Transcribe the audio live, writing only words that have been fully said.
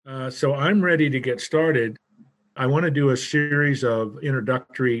So I'm ready to get started. I want to do a series of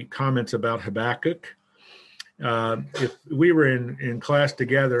introductory comments about Habakkuk. If we were in class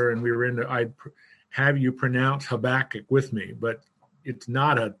together and we were I'd have you pronounce Habakkuk with me, but it's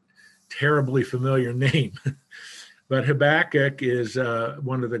not a terribly familiar name. But Habakkuk is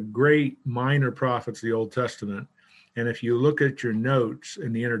one of the great minor prophets of the Old Testament. And if you look at your notes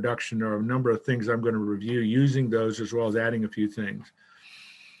in the introduction, there are a number of things I'm going to review using those as well as adding a few things.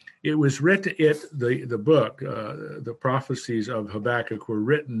 It was written, the book, the prophecies of Habakkuk were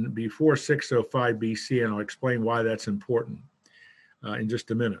written before 605 BC, and I'll explain why that's important in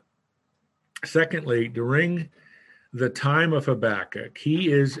just a minute. Secondly, during the time of Habakkuk,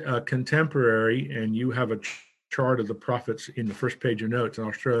 he is a contemporary, and you have a chart of the prophets in the first page of notes, and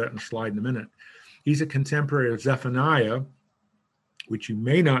I'll show that in a slide in a minute. He's a contemporary of Zephaniah, which you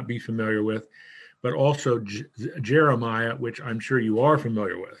may not be familiar with, but also Jeremiah, which I'm sure you are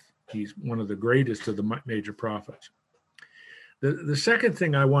familiar with. He's one of the greatest of the major prophets. The second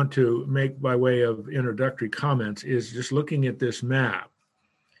thing I want to make by way of introductory comments is just looking at this map.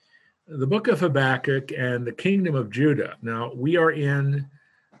 The book of Habakkuk and the kingdom of Judah. Now, we are in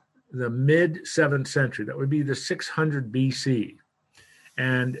the mid-7th century. That would be the 600 BC.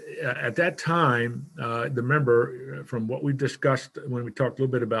 And at that time, remember from what we discussed when we talked a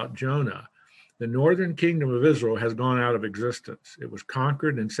little bit about Jonah, the northern kingdom of Israel has gone out of existence. It was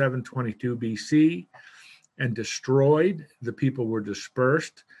conquered in 722 BC and destroyed. The people were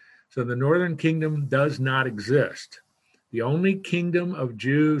dispersed. So the northern kingdom does not exist. The only kingdom of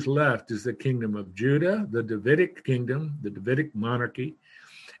Jews left is the kingdom of Judah, the Davidic kingdom, the Davidic monarchy.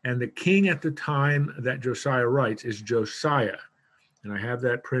 And the king at the time that Josiah writes is Josiah. And I have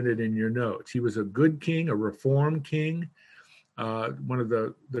that printed in your notes. He was a good king, a reformed king, one of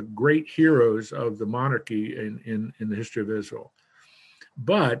the great heroes of the monarchy in the history of Israel.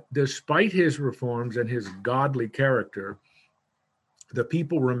 But despite his reforms and his godly character, the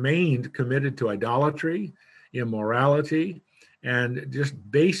people remained committed to idolatry, immorality, and just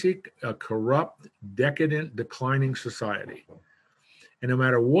basic, corrupt, decadent, declining society. And no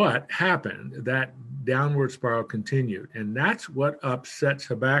matter what happened, that downward spiral continued. And that's what upsets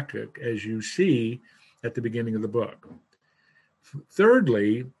Habakkuk, as you see at the beginning of the book.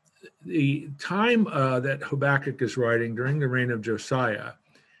 Thirdly, the time that Habakkuk is writing during the reign of Josiah,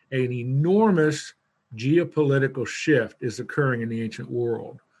 an enormous geopolitical shift is occurring in the ancient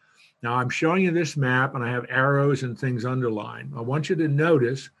world. Now, I'm showing you this map, and I have arrows and things underlined. I want you to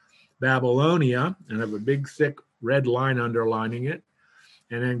notice Babylonia, and I have a big, thick red line underlining it,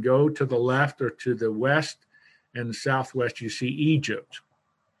 and then go to the left or to the west and the southwest, you see Egypt.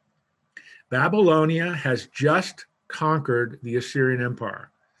 Babylonia has just conquered the Assyrian Empire.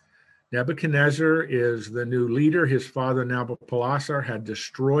 Nebuchadnezzar is the new leader. His father, Nabopolassar, had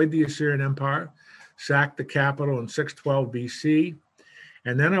destroyed the Assyrian Empire, sacked the capital in 612 BC.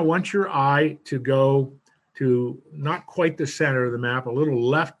 And then I want your eye to go to not quite the center of the map, a little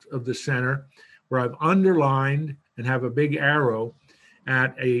left of the center, where I've underlined and have a big arrow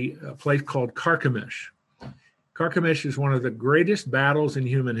at a place called Carchemish. Carchemish is one of the greatest battles in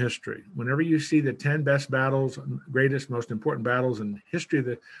human history. Whenever you see the 10 best battles, greatest, most important battles in the history of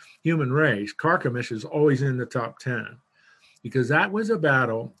the human race, Carchemish is always in the top 10, because that was a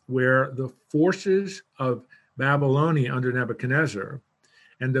battle where the forces of Babylonia under Nebuchadnezzar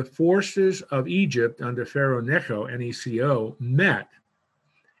and the forces of Egypt under Pharaoh Necho, N-E-C-O, met,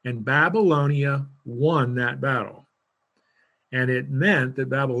 and Babylonia won that battle. And it meant that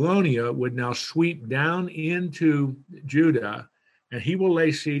Babylonia would now sweep down into Judah, and he will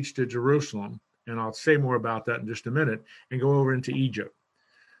lay siege to Jerusalem. And I'll say more about that in just a minute, and go over into Egypt.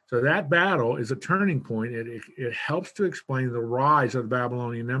 So that battle is a turning point. It helps to explain the rise of the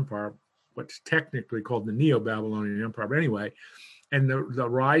Babylonian Empire, what's technically called the Neo-Babylonian Empire, but anyway, and the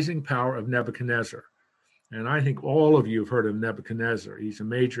rising power of Nebuchadnezzar. And I think all of you have heard of Nebuchadnezzar. He's a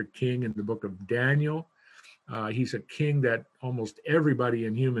major king in the book of Daniel. He's a king that almost everybody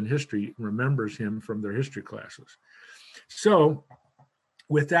in human history remembers him from their history classes. So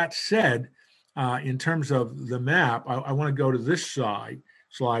with that said, in terms of the map, I want to go to this slide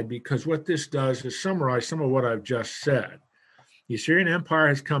because what this does is summarize some of what I've just said. The Assyrian Empire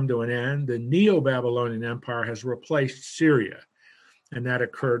has come to an end. The Neo-Babylonian Empire has replaced Syria, and that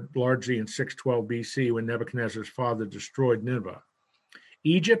occurred largely in 612 BC when Nebuchadnezzar's father destroyed Nineveh.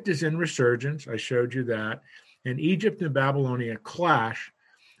 Egypt is in resurgence. I showed you that. And Egypt and Babylonia clash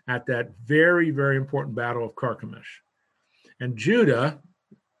at that very, very important battle of Carchemish. And Judah,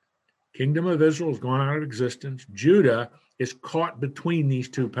 kingdom of Israel, has gone out of existence. Judah is caught between these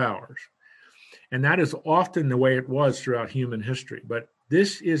two powers. And that is often the way it was throughout human history. But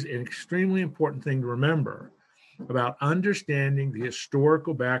This is an extremely important thing to remember about understanding the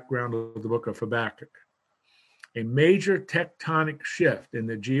historical background of the book of Habakkuk. A major tectonic shift in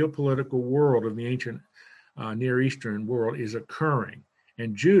the geopolitical world of the ancient Near Eastern world is occurring.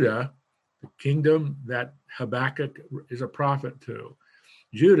 And Judah, the kingdom that Habakkuk is a prophet to,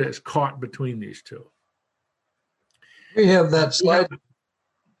 Judah is caught between these two. We have that slide.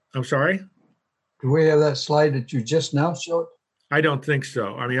 I'm sorry? Do we have that slide that you just now showed? I don't think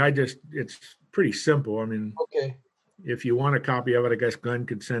so. I mean, it's pretty simple. I mean, okay. If you want a copy of it, I guess Glenn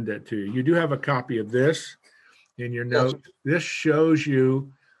could send that to you. You do have a copy of this in your notes. Yes. This shows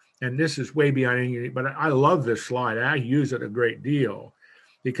you, and this is way beyond any, but I love this slide. I use it a great deal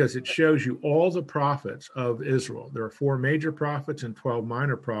because it shows you all the prophets of Israel. There are 4 major prophets and 12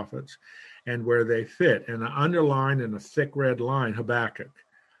 minor prophets, and where they fit. And underlined in a thick red line, Habakkuk.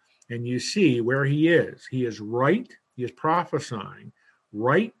 And you see where he is. He is prophesying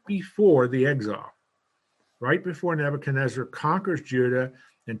right before the exile, right before Nebuchadnezzar conquers Judah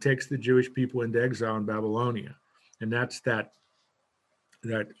and takes the Jewish people into exile in Babylonia. And that's that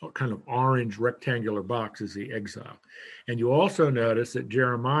kind of orange rectangular box is the exile. And you also notice that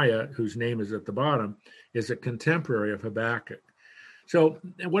Jeremiah, whose name is at the bottom, is a contemporary of Habakkuk. So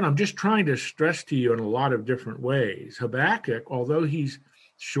what I'm just trying to stress to you in a lot of different ways, Habakkuk, although he's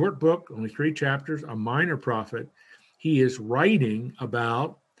short book, only 3 chapters, a minor prophet, he is writing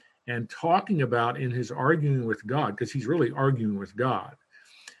about and talking about in his arguing with God, because he's really arguing with God,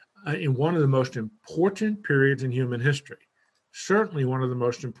 in one of the most important periods in human history, certainly one of the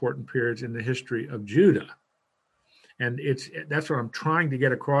most important periods in the history of Judah. And that's what I'm trying to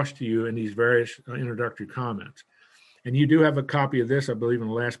get across to you in these various introductory comments. And you do have a copy of this, I believe, on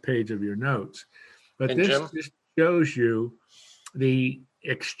the last page of your notes. But this just shows you the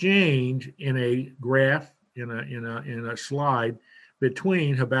exchange in a graph, in a slide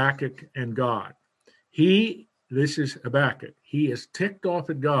between Habakkuk and God. This is Habakkuk. He is ticked off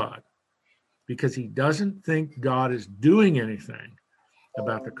at God because he doesn't think God is doing anything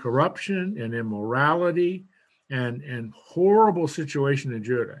about the corruption and immorality and horrible situation in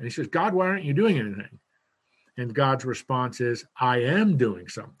Judah. And he says, God, why aren't you doing anything? And God's response is, I am doing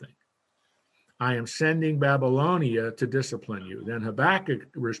something. I am sending Babylonia to discipline you. Then Habakkuk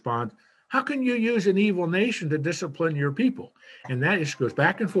responds, how can you use an evil nation to discipline your people? And that just goes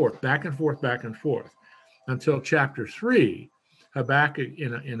back and forth, back and forth, back and forth, until chapter 3, Habakkuk,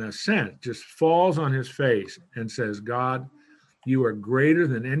 in a sense, just falls on his face and says, God, you are greater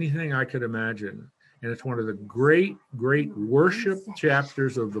than anything I could imagine. And it's one of the great, great worship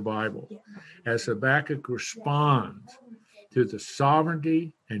chapters of the Bible, as Habakkuk responds to the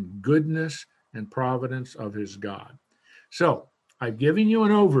sovereignty and goodness and providence of his God. So I've given you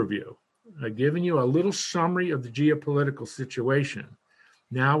an overview. I've given you a little summary of the geopolitical situation.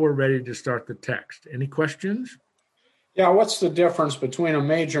 Now we're ready to start the text. Any questions? Yeah, what's the difference between a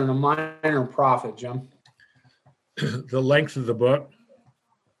major and a minor prophet, Jim? The length of the book.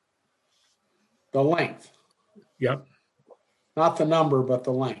 The length. Yep. Not the number, but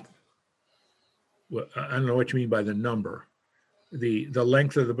the length. Well, I don't know what you mean by the number. The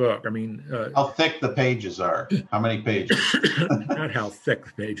length of the book. I mean, how thick the pages are. How many pages? Not how thick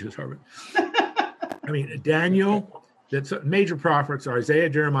the pages are. I mean, Daniel. That's major prophets are Isaiah,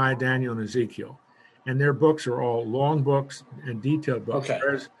 Jeremiah, Daniel, and Ezekiel, and their books are all long books and detailed books.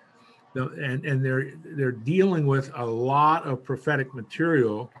 Okay. And they're dealing with a lot of prophetic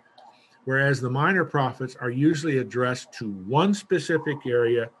material, whereas the minor prophets are usually addressed to one specific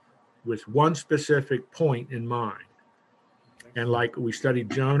area with one specific point in mind. And like we studied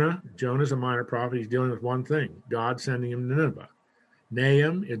Jonah's a minor prophet. He's dealing with one thing, God sending him to Nineveh.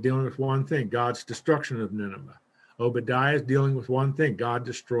 Nahum is dealing with one thing, God's destruction of Nineveh. Obadiah is dealing with one thing, God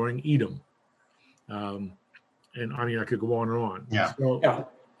destroying Edom. And I mean, I could go on and on. Yeah. So, yeah.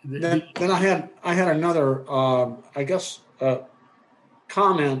 Then I had another,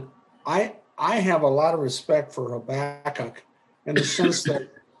 comment. I have a lot of respect for Habakkuk in the sense that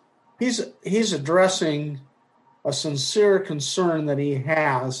he's addressing a sincere concern that he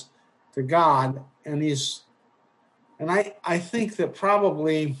has to God, and I think that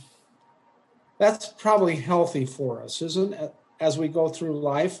that's probably healthy for us, isn't it, as we go through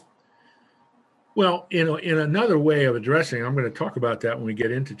life? Well, in another way of addressing, I'm going to talk about that when we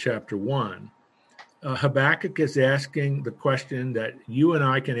get into chapter 1. Habakkuk is asking the question that you and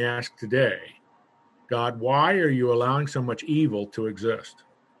I can ask today. God, why are you allowing so much evil to exist?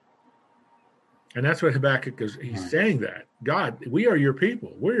 And that's what Habakkuk is. He's saying that. God, we are your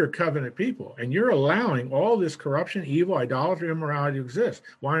people. We're your covenant people. And you're allowing all this corruption, evil, idolatry, immorality to exist.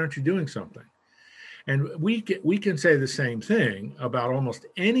 Why aren't you doing something? And we can say the same thing about almost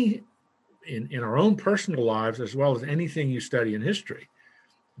any in our own personal lives, as well as anything you study in history.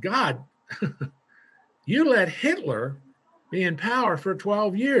 God, you let Hitler be in power for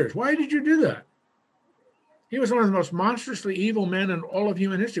 12 years. Why did you do that? He was one of the most monstrously evil men in all of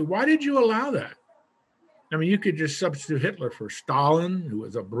human history. Why did you allow that? I mean, you could just substitute Hitler for Stalin, who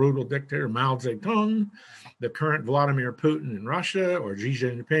was a brutal dictator, Mao Zedong, the current Vladimir Putin in Russia, or Xi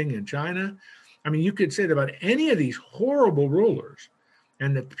Jinping in China. I mean, you could say that about any of these horrible rulers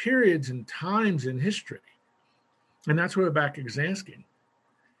and the periods and times in history. And that's what Habakkuk is asking.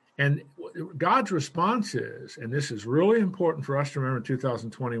 And God's response is, and this is really important for us to remember in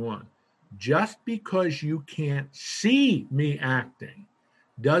 2021, just because you can't see me acting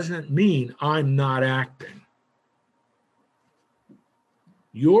doesn't mean I'm not acting.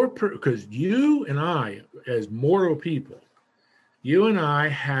 Because you and I, as mortal people, you and I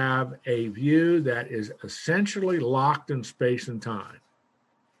have a view that is essentially locked in space and time.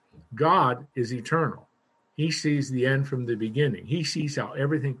 God is eternal. He sees the end from the beginning. He sees how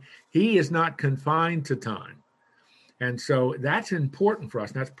everything, he is not confined to time. And so that's important for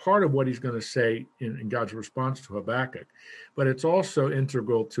us. And that's part of what he's going to say in God's response to Habakkuk. But it's also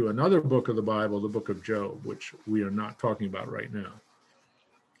integral to another book of the Bible, the book of Job, which we are not talking about right now.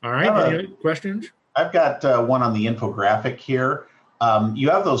 All right, any other questions? I've got one on the infographic here. You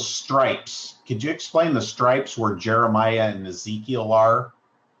have those stripes. Could you explain the stripes where Jeremiah and Ezekiel are?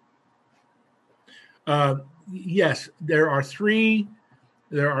 Yes, there are three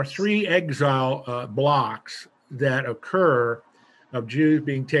exile blocks that occur of Jews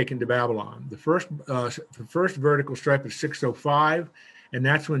being taken to Babylon. The first vertical stripe is 605, and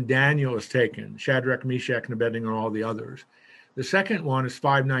that's when Daniel is taken, Shadrach, Meshach, and Abednego, and all the others. The second one is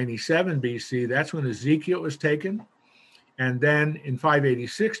 597 BC. That's when Ezekiel is taken. And then in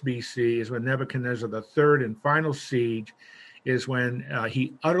 586 BC is when Nebuchadnezzar, the third and final siege, is when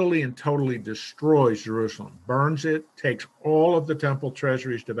he utterly and totally destroys Jerusalem, burns it, takes all of the temple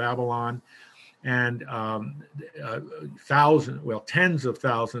treasuries to Babylon, and tens of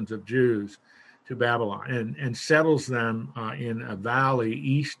thousands of Jews to Babylon, and settles them in a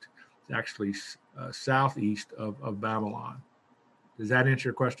valley southeast of Babylon. Does that answer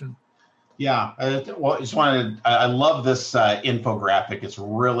your question? Yeah. Well, I love this infographic. It's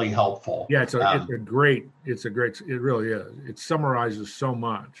really helpful. Yeah, it really is. It summarizes so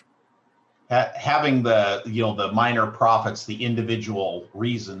much. Having the minor prophets, the individual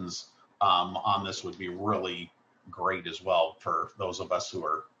reasons on this would be really great as well for those of us who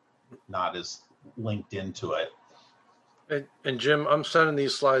are not as linked into it. And Jim, I'm sending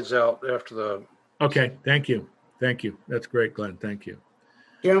these slides out after the. Okay, thank you. That's great, Glenn. Thank you.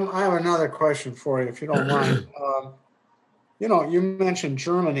 Jim, I have another question for you, if you don't mind. You mentioned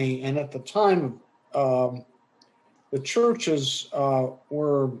Germany, and at the time, the churches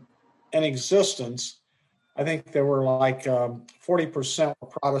were in existence. I think there were like 40% were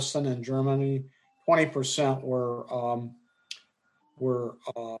Protestant in Germany, 20% were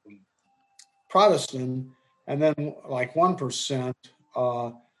Protestant, and then like 1%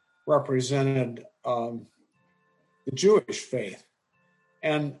 represented the Jewish faith.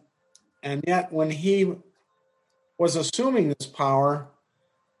 And yet when he was assuming this power,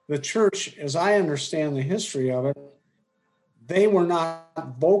 the church, as I understand the history of it, they were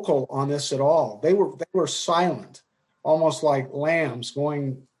not vocal on this at all. They were silent, almost like lambs,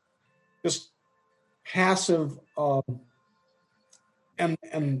 going just passive. And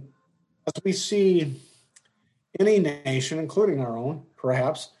as we see any nation, including our own,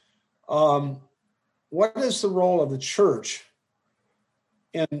 perhaps, what is the role of the church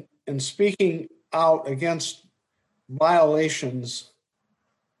in speaking out against violations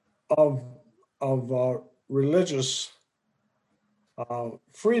of religious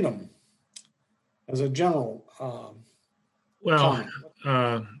freedom as a general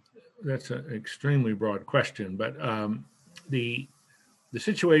that's an extremely broad question, but the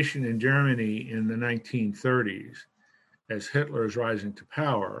situation in Germany in the 1930s, as Hitler is rising to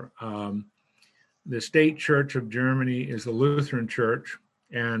power, the state church of Germany is the Lutheran Church,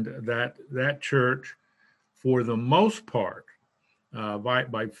 and that church, for the most part,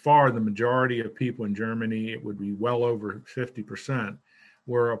 by far the majority of people in Germany, it would be well over 50%,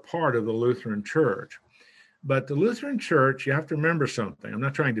 were a part of the Lutheran Church. But the Lutheran Church, you have to remember something. I'm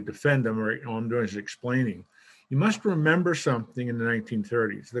not trying to defend them, all I'm doing is explaining. You must remember something in the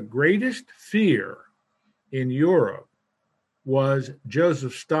 1930s. The greatest fear in Europe was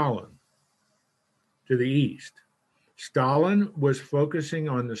Joseph Stalin to the east. Stalin was focusing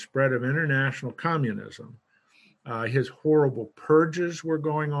on the spread of international communism. His horrible purges were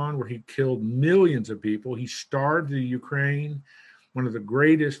going on where he killed millions of people. He starved the Ukraine, one of the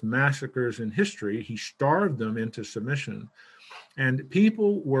greatest massacres in history. He starved them into submission. And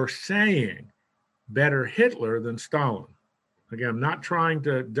people were saying, better Hitler than Stalin. Again, I'm not trying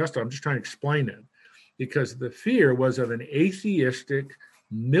to I'm just trying to explain it, because the fear was of an atheistic,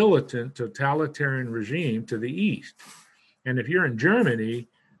 militant, totalitarian regime to the east. And if you're in Germany,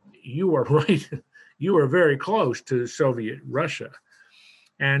 you are right, you are very close to Soviet Russia.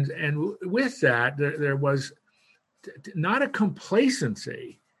 And with that, there was not a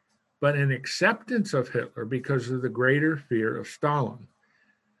complacency, but an acceptance of Hitler because of the greater fear of Stalin.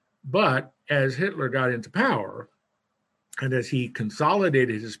 But as Hitler got into power, and as he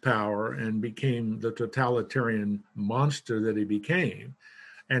consolidated his power and became the totalitarian monster that he became,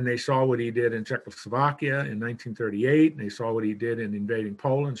 and they saw what he did in Czechoslovakia in 1938, and they saw what he did in invading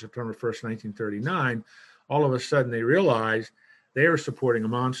Poland September 1st, 1939, all of a sudden they realized they were supporting a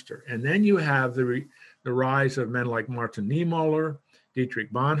monster. And then you have the rise of men like Martin Niemöller,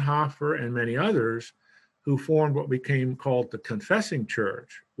 Dietrich Bonhoeffer, and many others who formed what became called the Confessing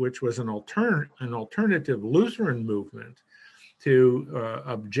Church, which was an alternative Lutheran movement to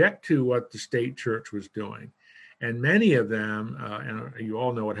object to what the state church was doing. And many of them, and you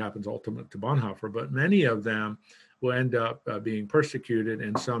all know what happens ultimately to Bonhoeffer, but many of them will end up being persecuted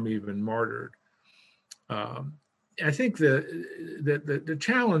and some even martyred. I think the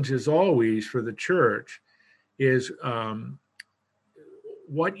challenge is always for the church is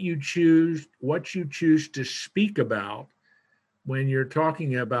what you choose to speak about when you're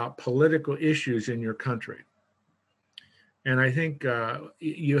talking about political issues in your country. And I think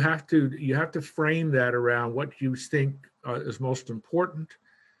you have to frame that around what you think is most important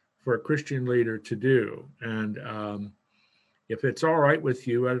for a Christian leader to do. And if it's all right with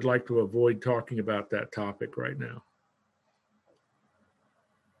you, I'd like to avoid talking about that topic right now.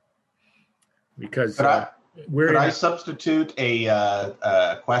 Because could I substitute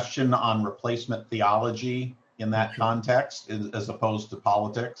a question on replacement theology in that context as opposed to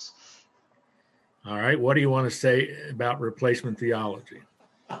politics? All right. What do you want to say about replacement theology?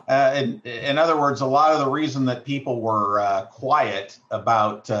 In other words, a lot of the reason that people were quiet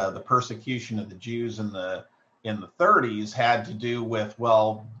about the persecution of the Jews in the 30s had to do with,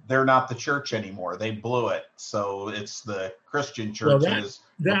 well, they're not the church anymore. They blew it. So it's the Christian church that has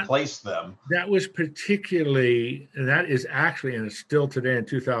replaced them. That was particularly, and that is actually, and it's still today in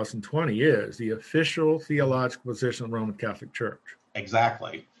 2020, is the official theological position of the Roman Catholic Church.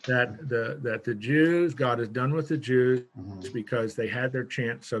 Exactly. That the Jews, God is done with the Jews because they had their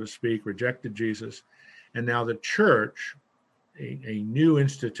chance, so to speak, rejected Jesus. And now the church, a new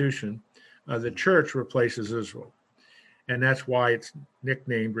institution, the church replaces Israel. And that's why it's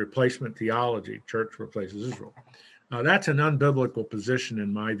nicknamed replacement theology. Church replaces Israel. That's an unbiblical position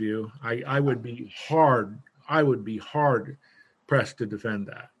in my view. I would be hard pressed to defend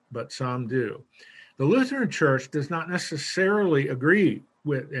that, but some do. The Lutheran Church does not necessarily agree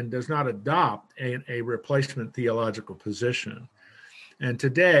with and does not adopt a replacement theological position. And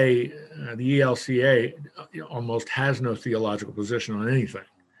today, the ELCA almost has no theological position on anything.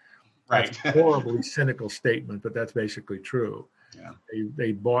 Right. That's a horribly cynical statement, but that's basically true. Yeah.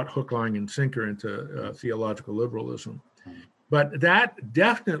 They bought hook, line, and sinker into theological liberalism. But that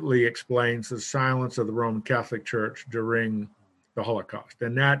definitely explains the silence of the Roman Catholic Church during the Holocaust.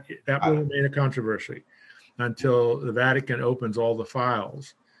 And that will remain a controversy until the Vatican opens all the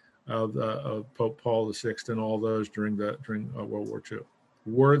files of Pope Paul VI and all those during World War II.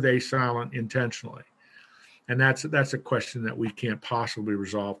 Were they silent intentionally? And that's a question that we can't possibly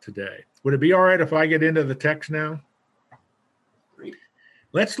resolve today. Would it be all right if I get into the text now? Great.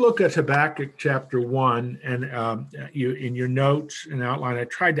 Let's look at Habakkuk chapter 1. And you, in your notes and outline, I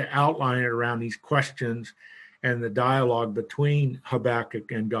tried to outline it around these questions and the dialogue between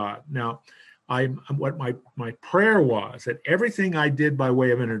Habakkuk and God. Now, what my prayer was that everything I did by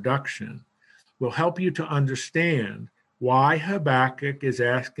way of introduction will help you to understand why Habakkuk is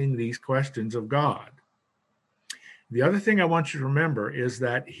asking these questions of God. The other thing I want you to remember is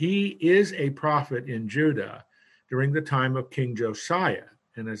that he is a prophet in Judah during the time of King Josiah.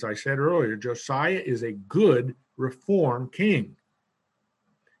 And as I said earlier, Josiah is a good reform king.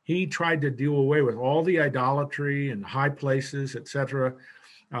 He tried to do away with all the idolatry and high places, etc.,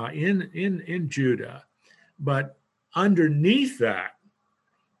 in Judah. But underneath that,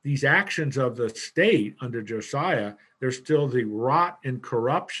 these actions of the state under Josiah, there's still the rot and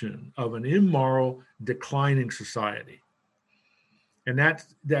corruption of an immoral, declining society. And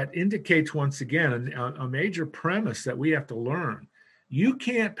that indicates, once again, a major premise that we have to learn. You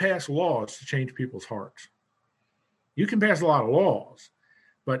can't pass laws to change people's hearts. You can pass a lot of laws,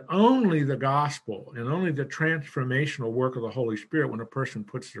 but only the gospel and only the transformational work of the Holy Spirit, when a person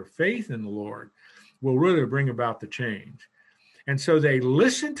puts their faith in the Lord, will really bring about the change. And so they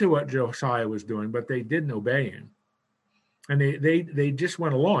listened to what Josiah was doing, but they didn't obey him. And they just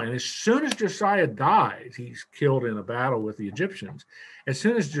went along. And as soon as Josiah dies, he's killed in a battle with the Egyptians. As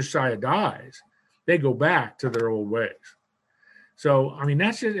soon as Josiah dies, they go back to their old ways. So, I mean,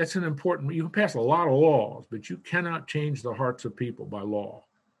 that's an important, you can pass a lot of laws, but you cannot change the hearts of people by law.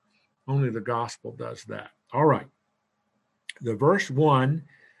 Only the gospel does that. All right. The verse 1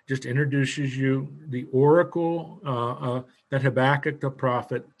 just introduces you the oracle that Habakkuk the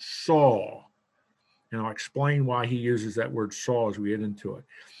prophet saw. And I'll explain why he uses that word saw as we get into it.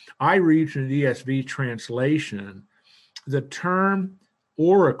 I read from the ESV translation, the term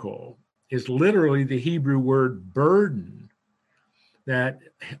oracle is literally the Hebrew word burden, that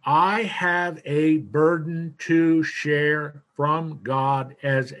I have a burden to share from God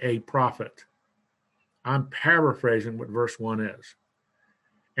as a prophet. I'm paraphrasing what verse 1 is.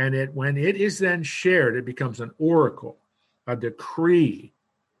 And when it is then shared, it becomes an oracle, a decree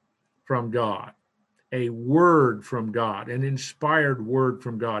from God, a word from God, an inspired word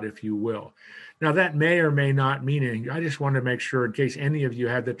from God, if you will. Now, that may or may not mean anything. I just want to make sure, in case any of you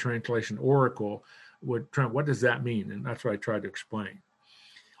had the translation oracle, what does that mean? And that's what I tried to explain.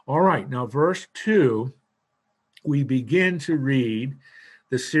 All right, now verse 2, we begin to read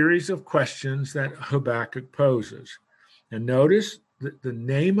the series of questions that Habakkuk poses. And notice that the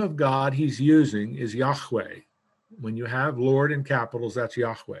name of God he's using is Yahweh. When you have Lord in capitals, that's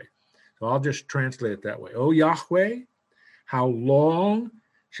Yahweh. So I'll just translate it that way. Oh, Yahweh, how long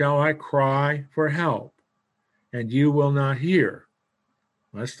shall I cry for help, and you will not hear?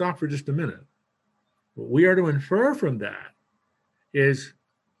 Let's stop for just a minute. What we are to infer from that is,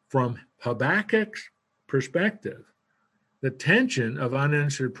 from Habakkuk's perspective, the tension of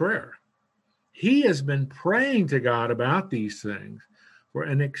unanswered prayer. He has been praying to God about these things for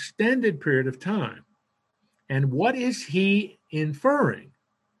an extended period of time. And what is he inferring?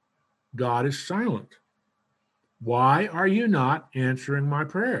 God is silent. Why are you not answering my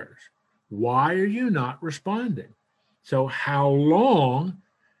prayers? Why are you not responding? So how long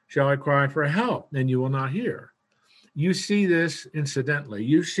shall I cry for help, and you will not hear? You see this, incidentally,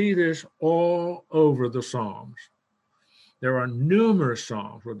 you see this all over the Psalms. There are numerous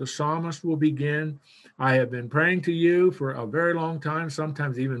Psalms where the psalmist will begin, I have been praying to you for a very long time,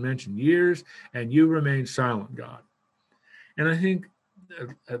 sometimes even mention years, and you remain silent, God. And I think,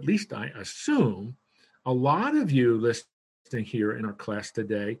 at least I assume, a lot of you listening here in our class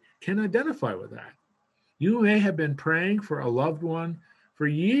today can identify with that. You may have been praying for a loved one for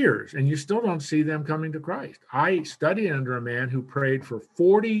years, and you still don't see them coming to Christ. I studied under a man who prayed for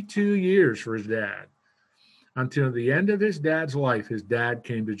 42 years for his dad. Until the end of his dad's life, his dad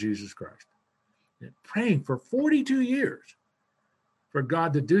came to Jesus Christ. And praying for 42 years for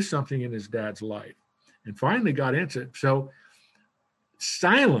God to do something in his dad's life. And finally, God answered. So,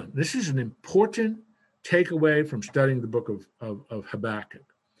 silent. This is an important takeaway from studying the book of Habakkuk.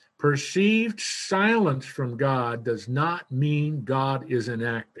 Perceived silence from God does not mean God is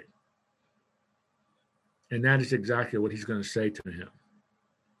inacting. And that is exactly what he's going to say to him.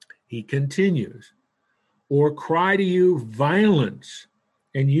 He continues, or cry to you violence,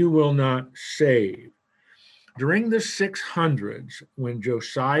 and you will not save. During the 600s, when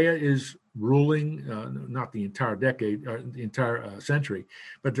Josiah is ruling, not the entire decade, the entire century,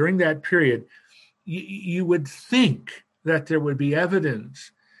 but during that period, you would think that there would be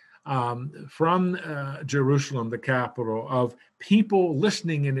evidence from Jerusalem, the capital, of people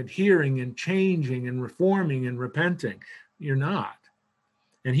listening and adhering and changing and reforming and repenting. You're not.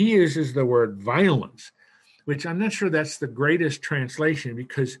 And he uses the word violence, which I'm not sure that's the greatest translation,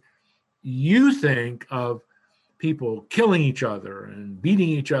 because you think of people killing each other and beating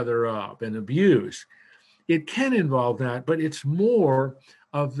each other up and abuse. It can involve that, but it's more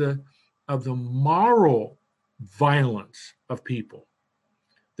of the moral violence of people.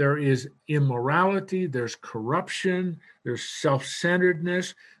 There is immorality, there's corruption, there's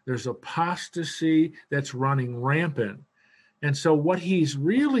self-centeredness, there's apostasy that's running rampant. And so what he's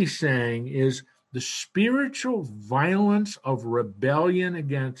really saying is the spiritual violence of rebellion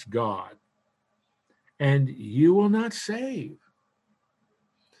against God, and you will not save.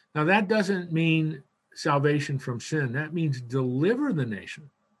 Now, that doesn't mean salvation from sin. That means deliver the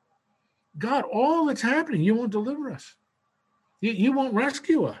nation. God, all that's happening, you won't deliver us. You won't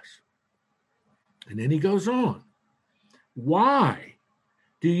rescue us. And then he goes on. Why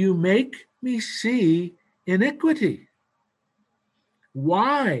do you make me see iniquity?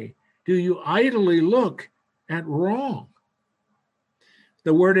 Why do you idly look at wrong.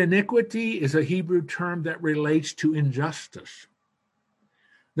 The word iniquity is a Hebrew term that relates to injustice.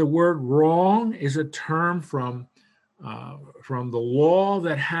 The word wrong is a term from the law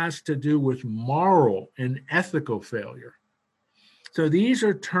that has to do with moral and ethical failure. So these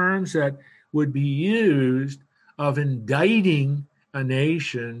are terms that would be used of indicting a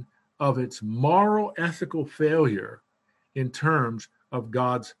nation of its moral, ethical failure in terms of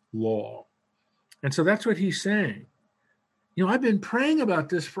God's law. And so that's what he's saying. I've been praying about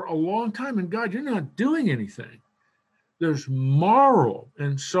this for a long time, and God, you're not doing anything. There's moral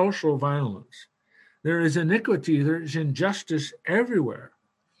and social violence. There is iniquity, there is injustice everywhere.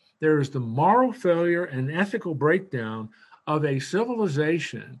 There is the moral failure and ethical breakdown of a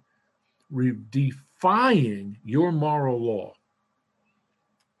civilization defying your moral law.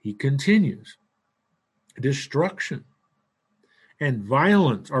 He continues, destruction and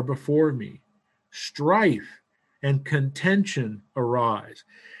violence are before me. Strife and contention arise.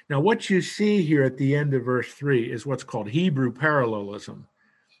 Now, what you see here at the end of verse 3 is what's called Hebrew parallelism.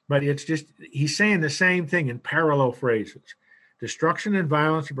 But it's just, he's saying the same thing in parallel phrases. Destruction and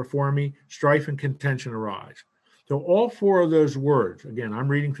violence are before me, strife and contention arise. So all four of those words, again, I'm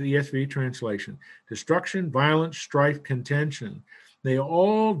reading from the ESV translation, destruction, violence, strife, contention, they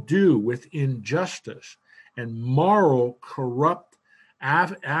all do with injustice and moral corrupt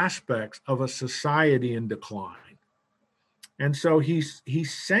aspects of a society in decline. And so he's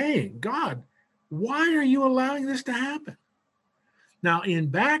saying, God, why are you allowing this to happen? Now, in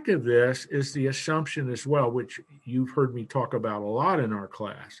back of this is the assumption as well, which you've heard me talk about a lot in our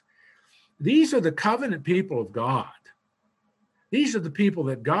class. These are the covenant people of God. These are the people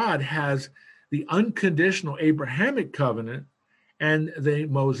that God has the unconditional Abrahamic covenant and the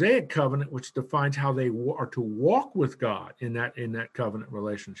Mosaic covenant, which defines how they are to walk with God in that covenant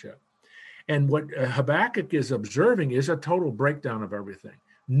relationship. And what Habakkuk is observing is a total breakdown of everything.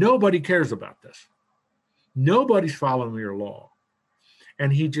 Nobody cares about this. Nobody's following your law.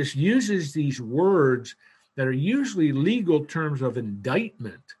 And he just uses these words that are usually legal terms of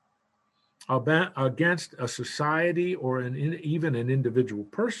indictment against a society or even an individual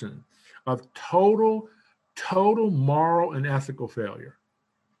person of total moral and ethical failure.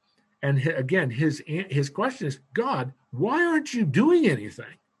 And again, his question is, God, why aren't you doing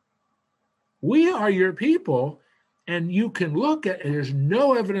anything? We are your people, and you can look at, and there's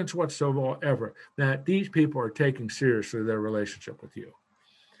no evidence whatsoever that these people are taking seriously their relationship with you.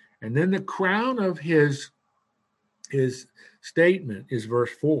 And then the crown of his statement is verse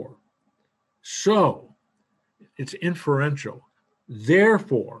 4. So, it's inferential.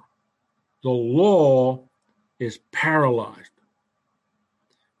 Therefore, the law is paralyzed.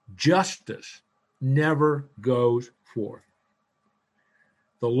 Justice never goes forth.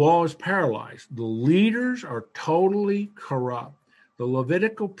 The law is paralyzed. The leaders are totally corrupt. The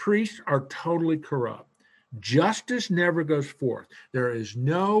Levitical priests are totally corrupt. Justice never goes forth. There is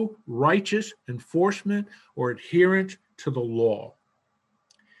no righteous enforcement or adherence to the law.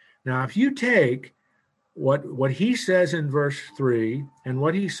 Now, if you take what he says in verse 3 and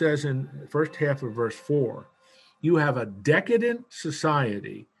what he says in the first half of verse 4, you have a decadent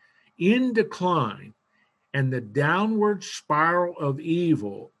society in decline, and the downward spiral of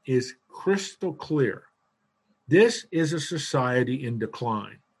evil is crystal clear. This is a society in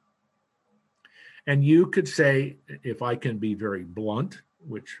decline. And you could say, if I can be very blunt,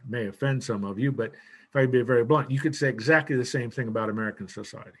 which may offend some of you, but if I be very blunt, you could say exactly the same thing about American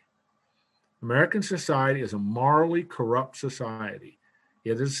society. American society is a morally corrupt society.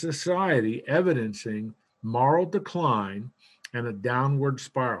 It is a society evidencing moral decline and a downward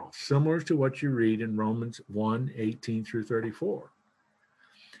spiral, similar to what you read in Romans 1:18 through 34.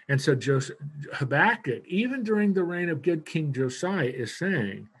 And so Habakkuk, even during the reign of good King Josiah, is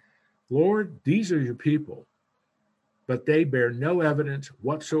saying, Lord, these are your people, but they bear no evidence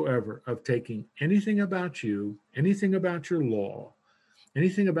whatsoever of taking anything about you, anything about your law,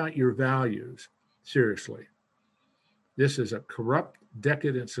 anything about your values seriously. This is a corrupt,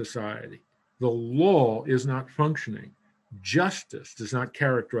 decadent society. The law is not functioning. Justice does not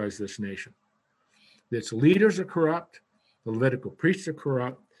characterize this nation. Its leaders are corrupt, the Levitical priests are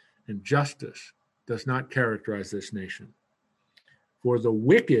corrupt, and justice does not characterize this nation. For the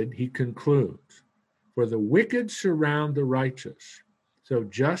wicked, he concludes, for the wicked surround the righteous, so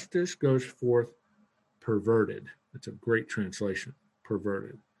justice goes forth perverted. That's a great translation,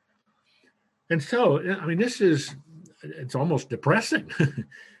 perverted. And so, I mean, it's almost depressing,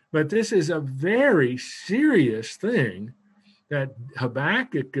 but this is a very serious thing that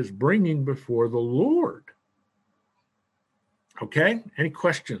Habakkuk is bringing before the Lord. Okay, any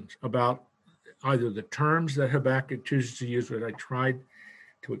questions about either the terms that Habakkuk chooses to use, which I tried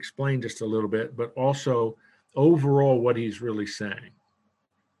to explain just a little bit, but also overall what he's really saying.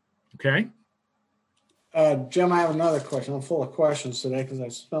 Okay? Jim, I have another question. I'm full of questions today because I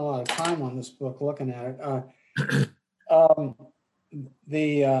spent a lot of time on this book looking at it.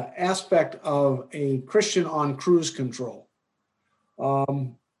 The aspect of a Christian on cruise control,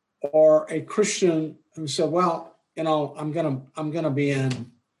 or a Christian who said, "Well, I'm gonna be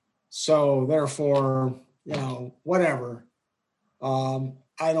in, so therefore, whatever.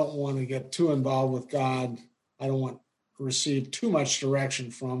 I don't want to get too involved with God. I don't want to receive too much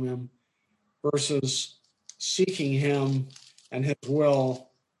direction from Him," versus seeking Him and His will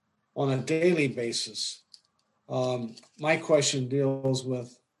on a daily basis. My question deals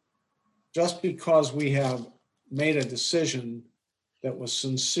with, just because we have made a decision that was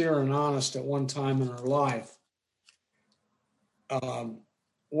sincere and honest at one time in our life,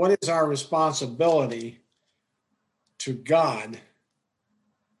 what is our responsibility to God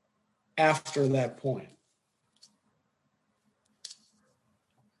after that point?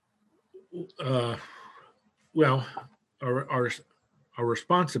 Well, our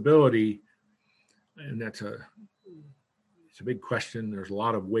responsibility, and it's a big question. There's a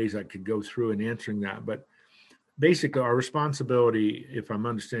lot of ways I could go through in answering that, but basically our responsibility, if I'm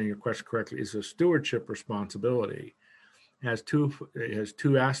understanding your question correctly, is a stewardship responsibility. It has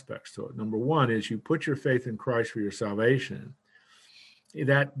two aspects to it. Number one is you put your faith in Christ for your salvation.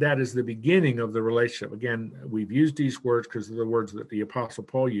 That is the beginning of the relationship. Again, we've used these words because of the words that the Apostle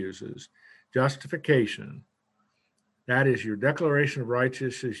Paul uses. Justification, that is your declaration of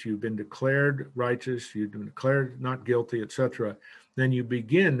righteousness. You've been declared righteous. You've been declared not guilty, etc. Then you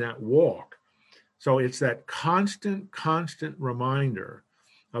begin that walk. So it's that constant reminder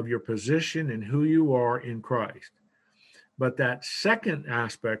of your position and who you are in Christ. But that second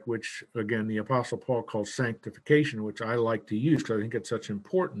aspect, which again the Apostle Paul calls sanctification, which I like to use because I think it's such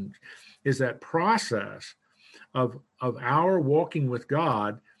important, is that process of our walking with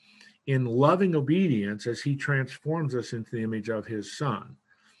God in loving obedience as He transforms us into the image of His Son.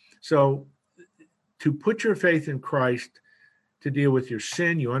 So to put your faith in Christ to deal with your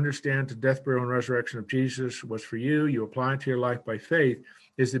sin, you understand the death, burial, and resurrection of Jesus was for you, you apply it to your life by faith,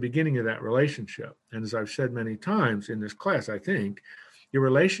 is the beginning of that relationship. And as I've said many times in this class, I think your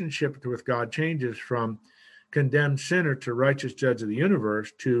relationship with God changes from condemned sinner to righteous judge of the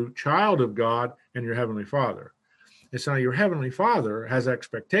universe to child of God and your Heavenly Father. And so your Heavenly Father has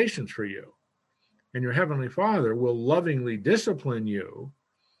expectations for you, and your Heavenly Father will lovingly discipline you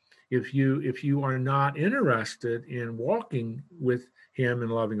if you are not interested in walking with Him in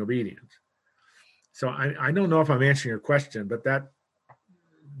loving obedience. So I don't know if I'm answering your question, but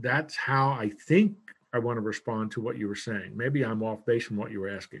that's how I think I want to respond to what you were saying. Maybe I'm off base from what you were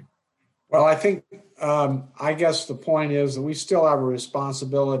asking. Well, I think, I guess the point is that we still have a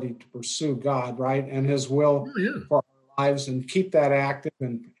responsibility to pursue God, right? And His will for our lives, and keep that active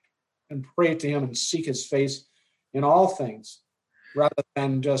and pray to Him and seek His face in all things, rather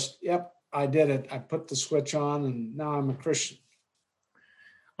than just, yep, I did it. I put the switch on and now I'm a Christian.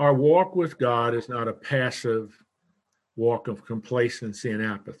 Our walk with God is not a passive walk of complacency and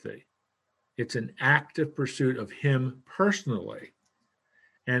apathy. It's an active pursuit of Him personally.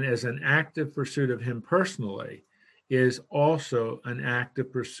 And as an active pursuit of Him personally is also an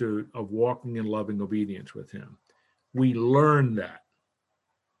active pursuit of walking in loving obedience with Him. We learn that.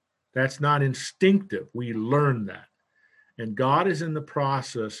 That's not instinctive. We learn that. And God is in the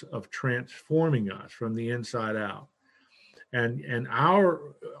process of transforming us from the inside out. And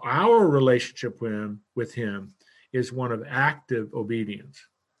our relationship with him is one of active obedience.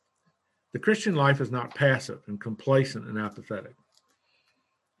 The Christian life is not passive and complacent and apathetic.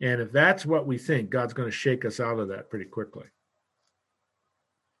 And if that's what we think, God's going to shake us out of that pretty quickly.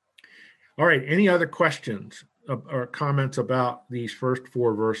 All right, any other questions or comments about these first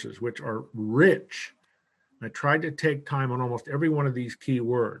four verses, which are rich? I tried to take time on almost every one of these key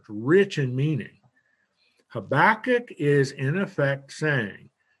words, rich in meaning. Habakkuk is in effect saying,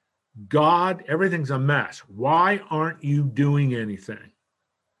 God, everything's a mess. Why aren't you doing anything?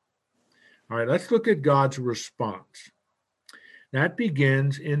 All right, let's look at God's response. That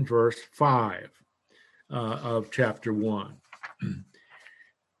begins in verse 5 of chapter 1.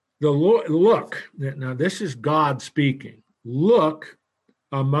 The Lord, look, now this is God speaking. Look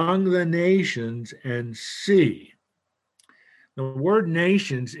among the nations and see. The word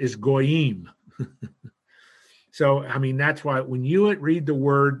nations is goyim. So, I mean, that's why when you read the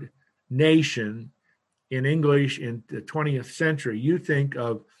word nation in English in the 20th century, you think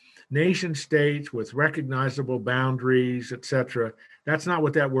of nation states with recognizable boundaries, etc. That's not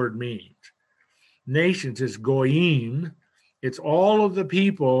what that word means. nations. It's goyim. It's all of the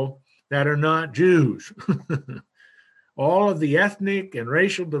people that are not Jews. All of the ethnic and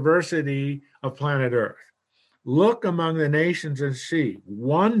racial diversity of planet Earth. Look among the nations and see.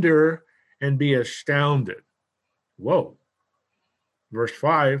 Wonder and be astounded. Whoa. Verse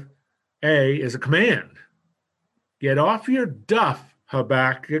 5a is a command. Get off your duff,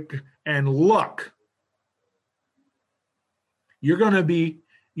 Habakkuk, and look. You're going to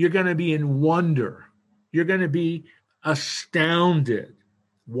be in wonder. You're going to be astounded.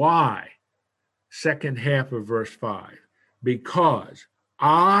 Why? Second half of verse 5. Because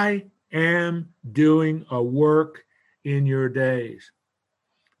I am doing a work in your days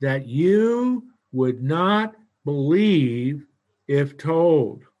that you would not believe if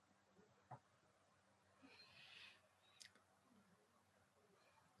told.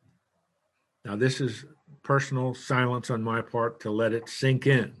 Now, this is personal silence on my part to let it sink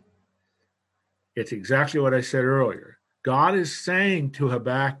in. It's exactly what I said earlier. God is saying to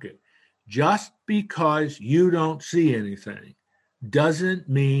Habakkuk, just because you don't see anything doesn't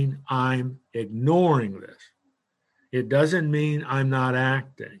mean I'm ignoring this. It doesn't mean I'm not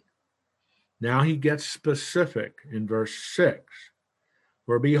acting. Now he gets specific in verse 6.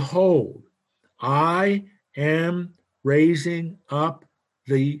 For behold, I am raising up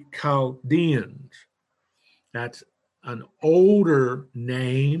the Chaldeans. That's an older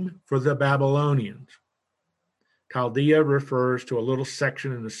name for the Babylonians. Chaldea refers to a little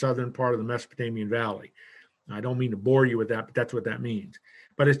section in the southern part of the Mesopotamian Valley. I don't mean to bore you with that, but that's what that means.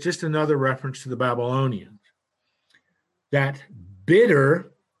 But it's just another reference to the Babylonians. That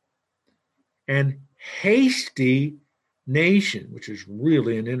bitter and hasty nation, which is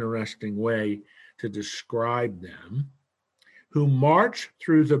really an interesting way to describe them, who march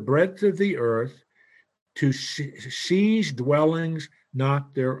through the breadth of the earth to seize dwellings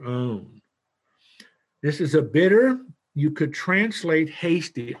not their own. This is a bitter, you could translate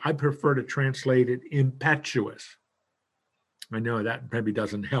hasty. I prefer to translate it impetuous. I know that maybe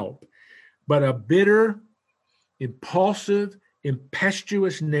doesn't help, but a bitter, impulsive,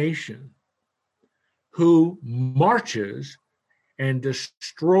 impetuous nation who marches and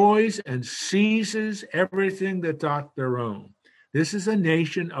destroys and seizes everything that's not their own. This is a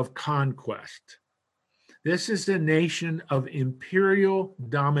nation of conquest. This is a nation of imperial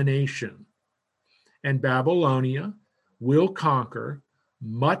domination. And Babylonia will conquer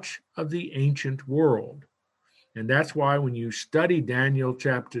much of the ancient world. And that's why when you study Daniel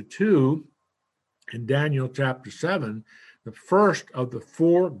chapter 2 and Daniel chapter 7, the first of the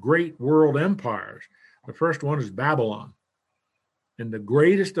four great world empires, the first one is Babylon. And the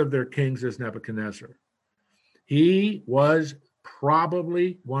greatest of their kings is Nebuchadnezzar. He was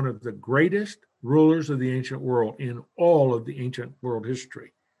probably one of the greatest rulers of the ancient world in all of the ancient world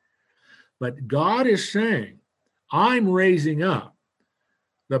history. But God is saying, I'm raising up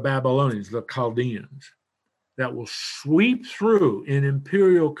the Babylonians, the Chaldeans, that will sweep through in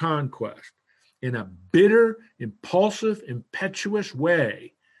imperial conquest in a bitter, impulsive, impetuous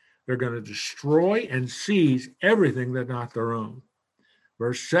way. They're going to destroy and seize everything that's not their own.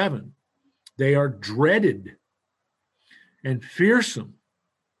 Verse 7, they are dreaded and fearsome.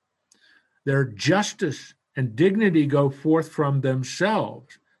 Their justice and dignity go forth from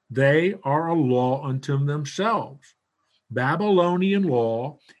themselves. They are a law unto themselves. Babylonian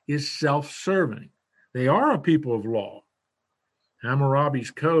law is self-serving. They are a people of law.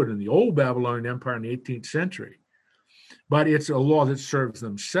 Hammurabi's code in the old Babylonian Empire in the 18th century. But it's a law that serves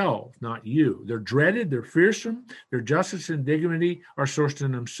themselves, not you. They're dreaded, they're fearsome, their justice and dignity are sourced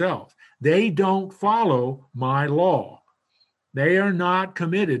in themselves. They don't follow my law. They are not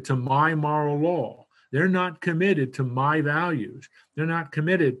committed to my moral law. They're not committed to my values. They're not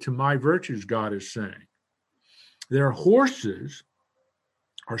committed to my virtues, God is saying. Their horses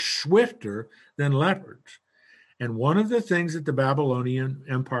are swifter than leopards. And one of the things that the Babylonian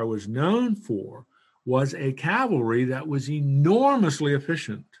Empire was known for was a cavalry that was enormously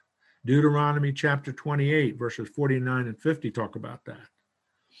efficient. Deuteronomy chapter 28, verses 49 and 50 talk about that.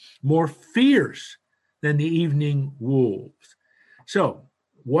 More fierce than the evening wolves. So,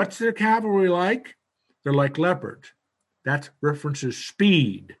 what's their cavalry like? They're like leopards. That references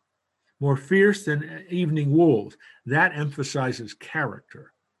speed. More fierce than evening wolves. That emphasizes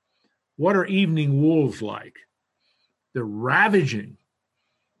character. What are evening wolves like? They're ravaging.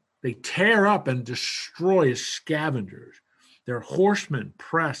 They tear up and destroy as scavengers. Their horsemen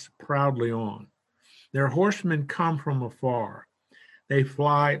press proudly on. Their horsemen come from afar. They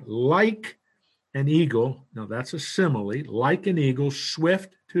fly like an eagle. Now that's a simile. Like an eagle,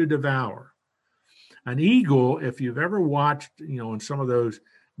 swift to devour. An eagle, if you've ever watched, in some of those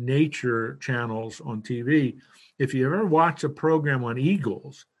nature channels on TV. If you ever watch a program on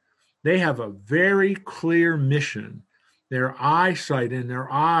eagles, they have a very clear mission. Their eyesight in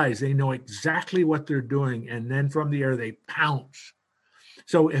their eyes, they know exactly what they're doing. And then from the air, they pounce.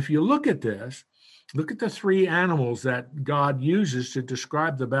 So if you look at this, look at the three animals that God uses to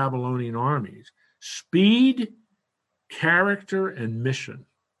describe the Babylonian armies: speed, character, and mission.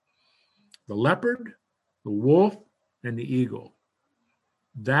 The leopard, the wolf, and the eagle.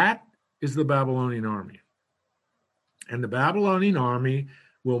 That is the Babylonian army. And the Babylonian army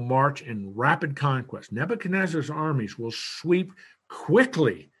will march in rapid conquest. Nebuchadnezzar's armies will sweep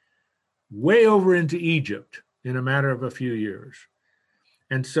quickly way over into Egypt in a matter of a few years.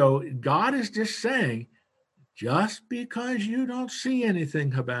 And so God is just saying, just because you don't see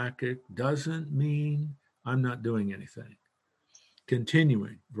anything, Habakkuk, doesn't mean I'm not doing anything.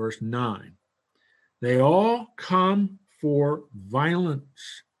 Continuing, verse 9. They all come for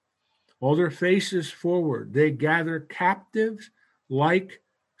violence, all their faces forward. They gather captives like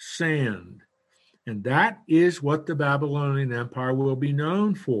sand. And that is what the Babylonian Empire will be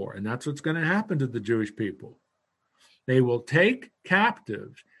known for. And that's what's going to happen to the Jewish people. They will take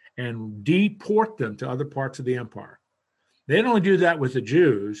captives and deport them to other parts of the empire. They didn't only do that with the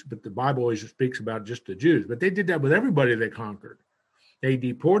Jews, but the Bible always speaks about just the Jews. But they did that with everybody they conquered. They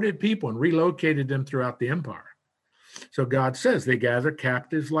deported people and relocated them throughout the empire. So God says they gather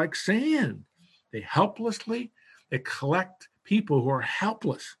captives like sand. They collect people who are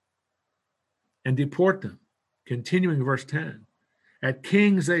helpless and deport them. Continuing verse 10. At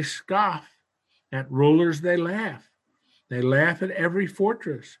kings they scoff, at rulers they laugh. They laugh at every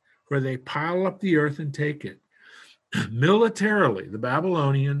fortress, for they pile up the earth and take it. Militarily, the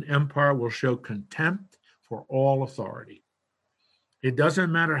Babylonian Empire will show contempt for all authority. It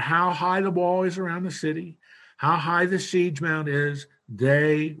doesn't matter how high the wall is around the city, how high the siege mount is,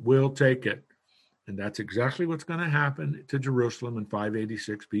 they will take it. And that's exactly what's going to happen to Jerusalem in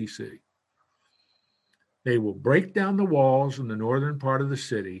 586 BC. They will break down the walls in the northern part of the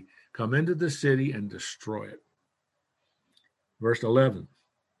city, come into the city and destroy it. Verse 11.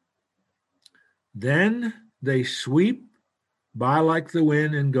 Then they sweep by like the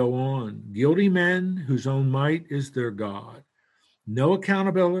wind and go on. Guilty men whose own might is their God. No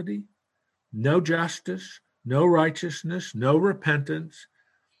accountability, no justice, no righteousness, no repentance.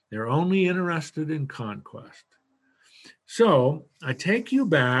 They're only interested in conquest. So I take you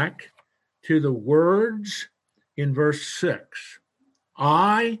back to the words in verse 6.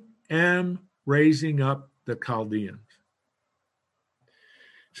 I am raising up the Chaldeans.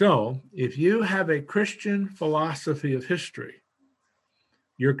 So if you have a Christian philosophy of history,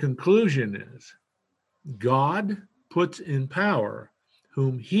 your conclusion is God puts in power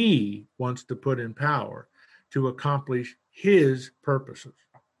whom he wants to put in power to accomplish his purposes.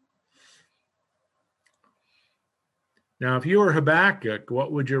 Now, if you were Habakkuk,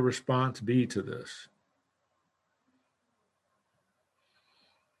 what would your response be to this?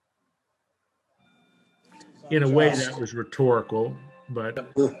 In a way that was rhetorical, but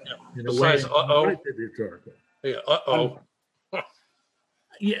in a way Besides, uh-oh. rhetorical. Yeah, uh-oh.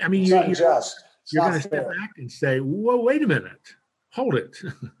 Yeah, I mean, It's unjust. It's you're not going to step fair. back and say, well, wait a minute, hold it.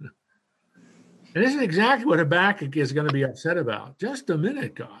 And this is exactly what Habakkuk is going to be upset about. Just a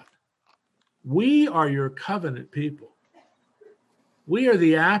minute, God. We are your covenant people. We are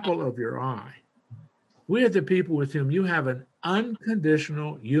the apple of your eye. We are the people with whom you have an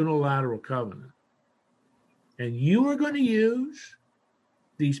unconditional unilateral covenant. And you are going to use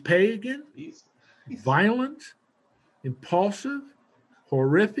these pagan, violent, impulsive,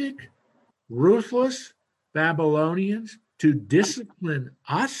 horrific, ruthless Babylonians to discipline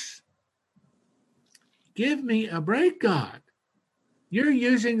us? Give me a break, God. You're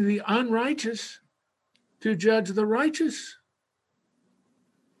using the unrighteous to judge the righteous.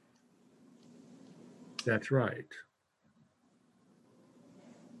 That's right.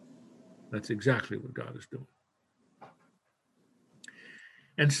 That's exactly what God is doing.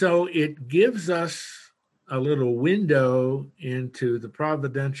 And so it gives us a little window into the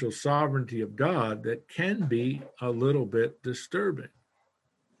providential sovereignty of God that can be a little bit disturbing.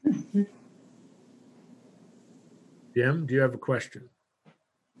 Jim, do you have a question?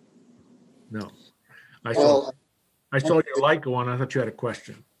 No. I saw your light go on. I thought you had a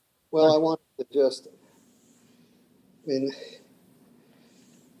question. Well, I wanted to just,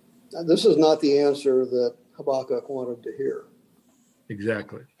 this is not the answer that Habakkuk wanted to hear.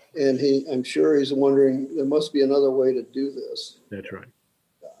 Exactly. And I'm sure he's wondering, there must be another way to do this. That's right.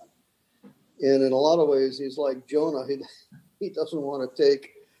 And in a lot of ways, he's like Jonah. He doesn't want to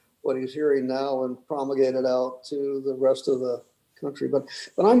take what he's hearing now and promulgate it out to the rest of the country. But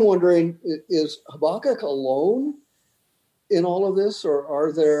I'm wondering, is Habakkuk alone in all of this, or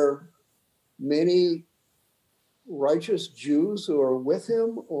are there many righteous Jews who are with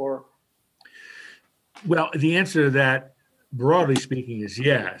him? Or Well, the answer to that, broadly speaking, is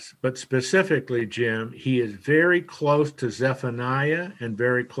yes. But specifically, Jim, he is very close to Zephaniah and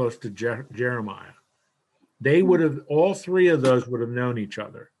very close to Jeremiah. They would have, all three of those would have known each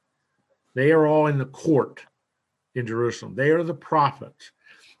other. They are all in the court in Jerusalem. They are the prophets.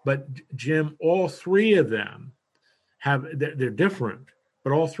 But Jim, all three of them they're different,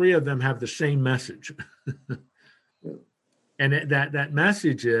 but all three of them have the same message. And that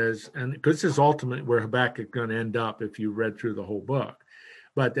message is, and because this is ultimately where Habakkuk is going to end up if you read through the whole book,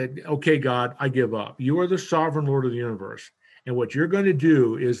 but that, okay, God, I give up. You are the sovereign Lord of the universe. And what you're going to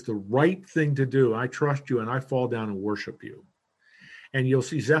do is the right thing to do. I trust you and I fall down and worship you. And you'll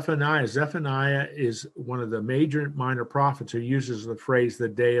see Zephaniah. Zephaniah is one of the major minor prophets who uses the phrase, the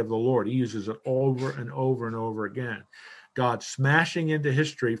day of the Lord. He uses it over and over and over again. God smashing into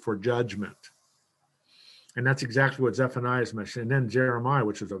history for judgment. And that's exactly what Zephaniah is mentioning. And then Jeremiah,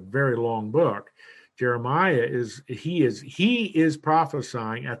 which is a very long book. Jeremiah is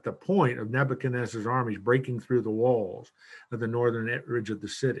prophesying at the point of Nebuchadnezzar's armies breaking through the walls of the northern edge of the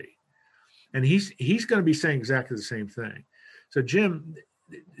city. And he's going to be saying exactly the same thing. So Jim,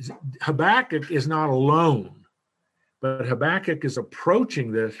 Habakkuk is not alone, but Habakkuk is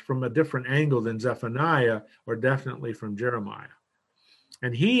approaching this from a different angle than Zephaniah, or definitely from Jeremiah.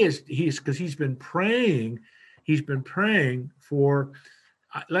 And he's because he's been praying for,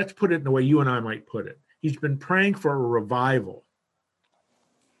 let's put it in the way you and I might put it. He's been praying for a revival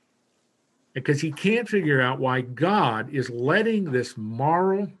because he can't figure out why God is letting this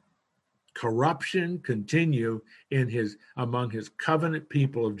moral corruption continue among his covenant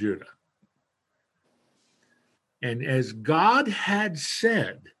people of Judah. And as God had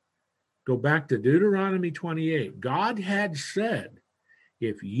said, go back to Deuteronomy 28, God had said,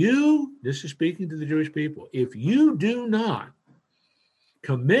 this is speaking to the Jewish people, if you do not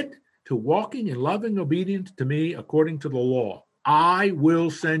commit to walking in loving obedience to me according to the law, I will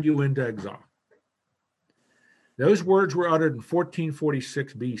send you into exile. Those words were uttered in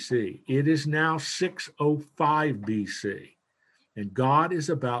 1446 BC. It is now 605 BC, and God is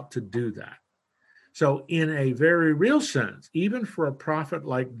about to do that. So in a very real sense, even for a prophet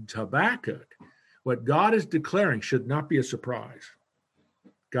like Habakkuk, what God is declaring should not be a surprise.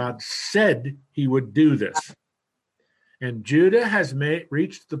 God said he would do this. And Judah has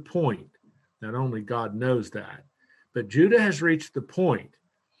reached the point, not only God knows that, but Judah has reached the point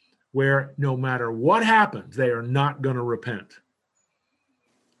where no matter what happens, they are not going to repent.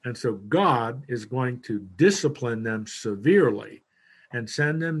 And so God is going to discipline them severely and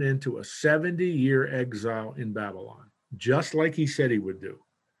send them into a 70-year exile in Babylon, just like he said he would do.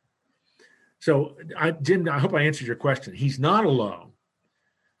 So, Jim, I hope I answered your question. He's not alone,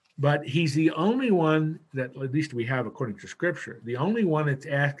 but he's the only one that, at least we have according to Scripture, the only one that's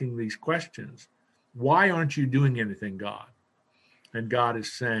asking these questions. Why aren't you doing anything, God? And God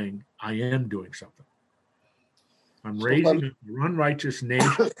is saying, I am doing something. I'm raising an unrighteous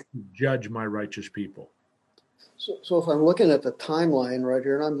nation to judge my righteous people. So if I'm looking at the timeline right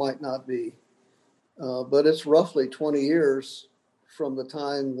here, and I might not be, but it's roughly 20 years from the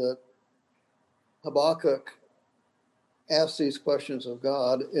time that Habakkuk asked these questions of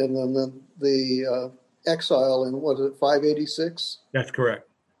God, and then the exile in, what is it, 586? That's correct.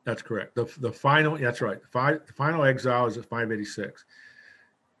 That's correct. The final, that's right. The final exile is at 586.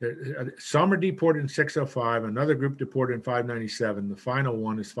 Some are deported in 605. Another group deported in 597. The final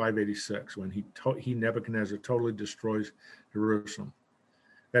one is 586, when he Nebuchadnezzar totally destroys Jerusalem.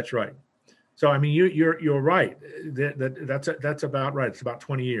 That's right. So I mean, you're right. That's about right. It's about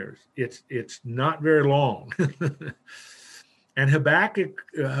 20 years. It's not very long. And Habakkuk,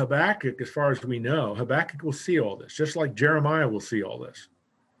 as far as we know, Habakkuk will see all this, just like Jeremiah will see all this.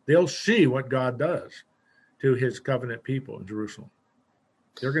 They'll see what God does to his covenant people in Jerusalem.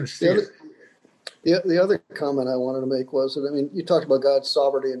 They're going to see it. The other comment I wanted to make was that, I mean, you talked about God's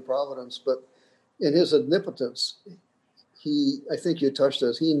sovereignty and providence, but in his omnipotence, I think you touched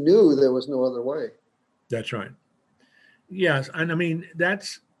this, he knew there was no other way. That's right. Yes. And I mean,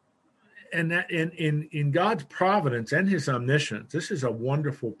 in God's providence and his omniscience, this is a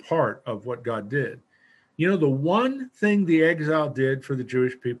wonderful part of what God did. You know, the one thing the exile did for the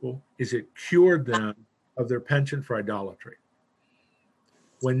Jewish people is it cured them of their penchant for idolatry.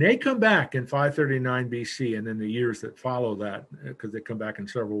 When they come back in 539 BC and then the years that follow that, because they come back in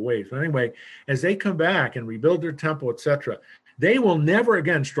several ways. But anyway, as they come back and rebuild their temple, etc., they will never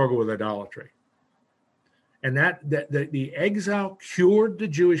again struggle with idolatry. And that the exile cured the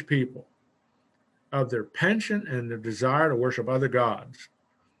Jewish people of their penchant and their desire to worship other gods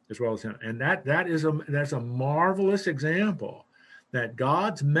as well as him. And that's a marvelous example that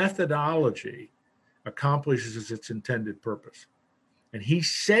God's methodology accomplishes its intended purpose. And he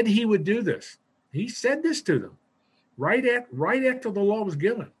said he would do this. He said this to them right after the law was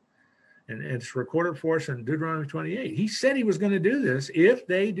given. And it's recorded for us in Deuteronomy 28. He said he was going to do this if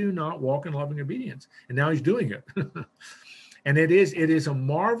they do not walk in loving obedience. And now he's doing it. And it is a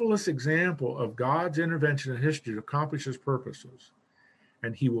marvelous example of God's intervention in history to accomplish his purposes.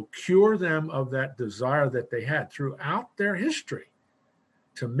 And he will cure them of that desire that they had throughout their history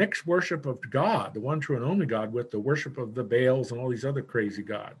to mix worship of God, the one true and only God, with the worship of the Baals and all these other crazy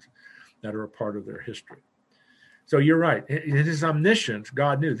gods that are a part of their history. So you're right. In his omniscience,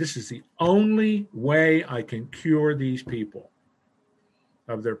 God knew this is the only way I can cure these people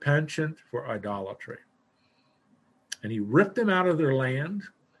of their penchant for idolatry. And he ripped them out of their land,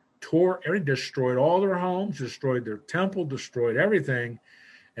 destroyed all their homes, destroyed their temple, destroyed everything,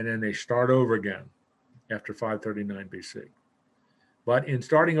 and then they start over again after 539 BC. But in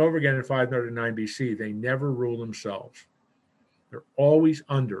starting over again in 539 BC, they never rule themselves. They're always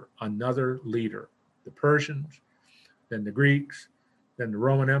under another leader. The Persians, then the Greeks, then the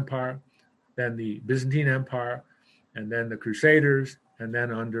Roman Empire, then the Byzantine Empire, and then the Crusaders, and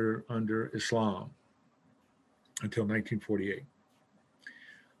then under Islam until 1948.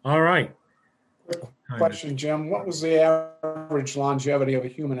 All right. Question, Jim. What was the average longevity of a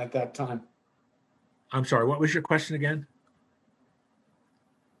human at that time? I'm sorry, what was your question again?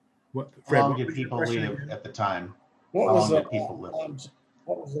 How long did people live at the time? What was the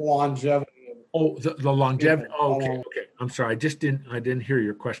longevity? Oh, the longevity. Oh, okay. I'm sorry. I didn't hear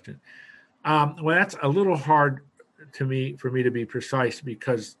your question. Well, that's a little hard for me to be precise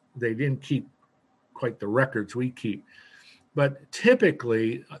because they didn't keep quite the records we keep. But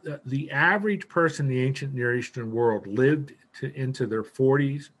typically, the average person in the ancient Near Eastern world lived into their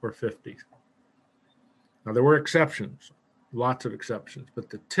 40s or 50s. Now, there were exceptions, lots of exceptions, but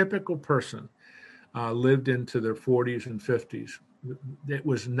the typical person lived into their 40s and 50s. It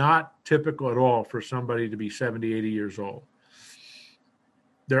was not typical at all for somebody to be 70, 80 years old.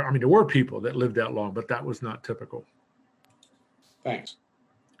 There were people that lived that long, but that was not typical. Thanks.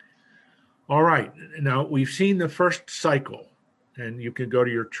 All right. Now, we've seen the first cycle, and you can go to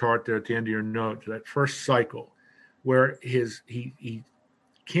your chart there at the end of your note, that first cycle where he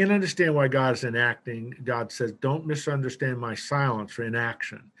can't understand why God is enacting. God says, don't misunderstand my silence for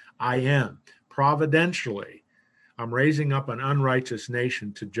inaction. I am. Providentially, I'm raising up an unrighteous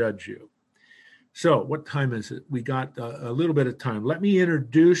nation to judge you. So what time is it? We got a little bit of time. Let me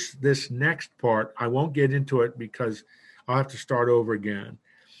introduce this next part. I won't get into it because I'll have to start over again.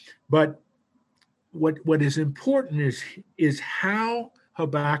 But what is important is how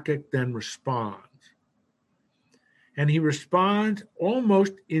Habakkuk then responds. And he responds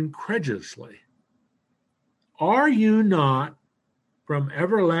almost incredulously. Are you not from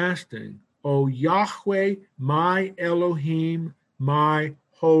everlasting, O Yahweh, my Elohim, my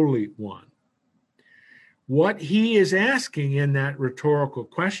Holy One? What he is asking in that rhetorical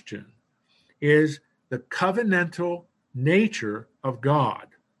question is the covenantal nature of God.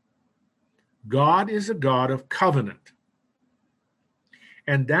 God is a God of covenant.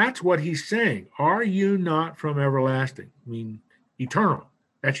 And that's what he's saying. Are you not from everlasting? I mean, eternal.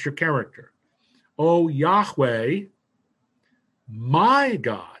 That's your character. O Yahweh, my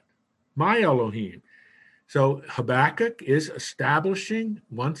God, my Elohim. So Habakkuk is establishing,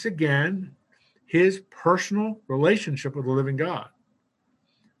 once again, his personal relationship with the living God.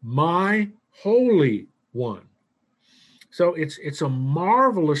 My Holy One. So it's a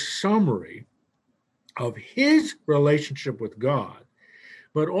marvelous summary of his relationship with God,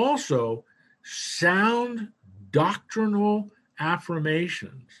 but also sound doctrinal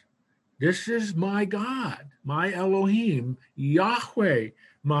affirmations. This is my God, my Elohim, Yahweh,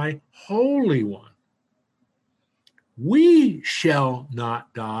 my Holy One. We shall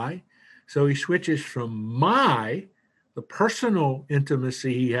not die. So he switches from the personal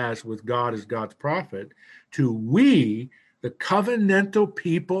intimacy he has with God as God's prophet, to we, the covenantal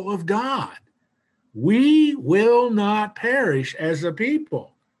people of God. We will not perish as a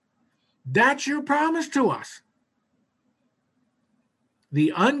people. That's your promise to us.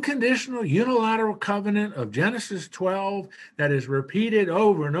 The unconditional unilateral covenant of Genesis 12 that is repeated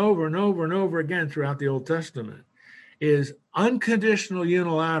over and over and over and over again throughout the Old Testament is unconditional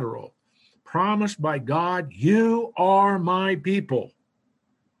unilateral, promised by God, you are my people.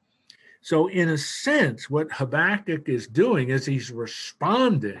 So in a sense, what Habakkuk is doing is he's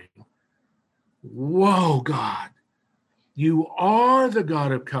responding Whoa, God, you are the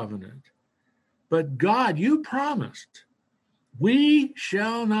God of covenant. But God, you promised we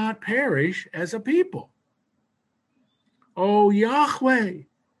shall not perish as a people. O Yahweh,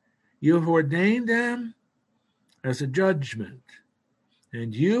 you have ordained them as a judgment.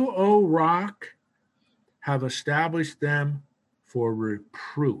 And you, O rock, have established them for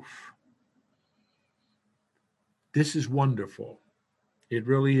reproof. This is wonderful. It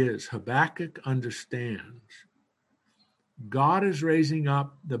really is. Habakkuk understands God is raising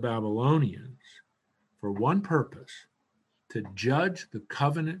up the Babylonians for one purpose, to judge the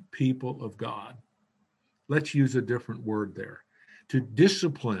covenant people of God. Let's use a different word there. To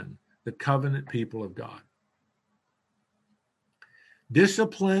discipline the covenant people of God.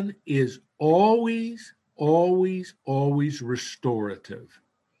 Discipline is always, always, always restorative.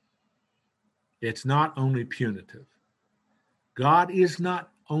 It's not only punitive. God is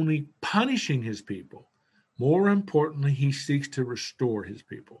not only punishing his people, more importantly, he seeks to restore his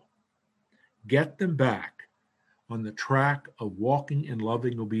people. Get them back on the track of walking in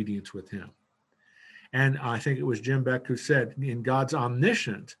loving obedience with him. And I think it was Jim Beck who said, in God's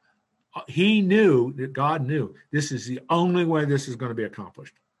omniscience, he knew that God knew this is the only way this is going to be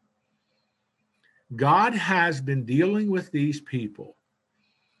accomplished. God has been dealing with these people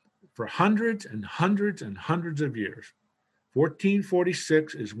for hundreds and hundreds and hundreds of years.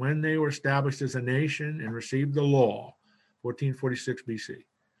 1446 is when they were established as a nation and received the law, 1446 BC.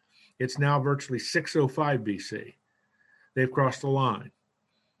 It's now virtually 605 BC. They've crossed the line.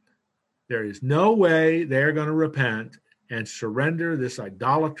 There is no way they're going to repent and surrender this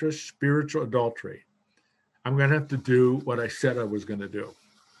idolatrous spiritual adultery. I'm going to have to do what I said I was going to do.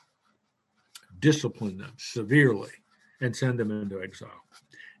 Discipline them severely and send them into exile.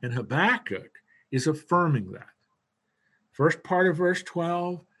 And Habakkuk is affirming that. First part of verse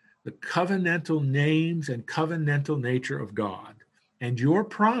 12, the covenantal names and covenantal nature of God. And your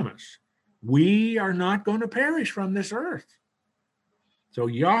promise, we are not going to perish from this earth. So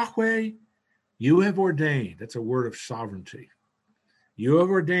Yahweh, you have ordained, that's a word of sovereignty. You have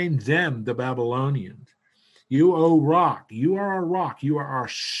ordained them, the Babylonians. You, O rock, you are our rock. You are our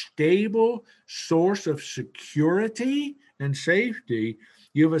stable source of security and safety.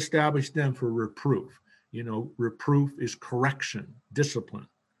 You've established them for reproof. You know, reproof is correction, discipline.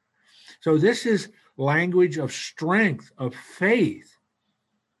 So this is language of strength, of faith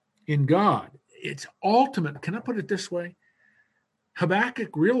in God. It's ultimate. Can I put it this way?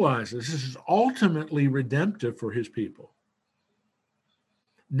 Habakkuk realizes this is ultimately redemptive for his people.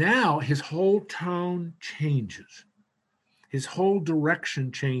 Now his whole tone changes. His whole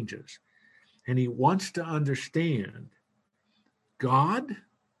direction changes. And he wants to understand God,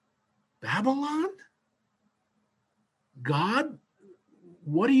 Babylon? God,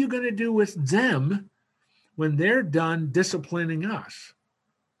 what are you going to do with them when they're done disciplining us?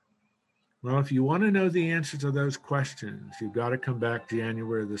 Well, if you want to know the answer to those questions, you've got to come back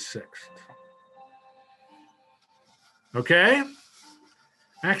January the 6th. Okay?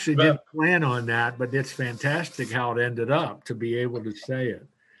 Actually didn't plan on that, but it's fantastic how it ended up to be able to say it.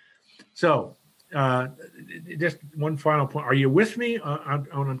 So, just one final point. Are you with me? What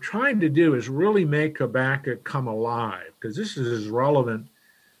I'm trying to do is really make Habakkuk come alive, because this is as relevant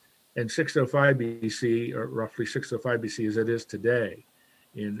in 605 BC, or roughly 605 BC, as it is today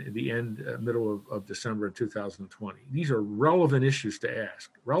in the middle of December of 2020. These are relevant issues to ask,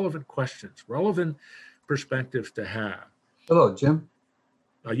 relevant questions, relevant perspectives to have. Hello, Jim.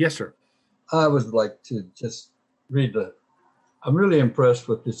 Yes, sir. I would like to just read I'm really impressed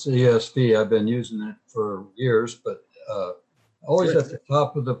with this ESV. I've been using it for years, but always at the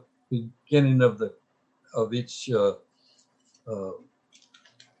top of the beginning of each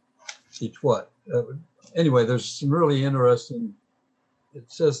what. Anyway, there's some really interesting. It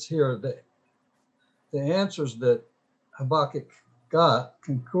says here that the answers that Habakkuk got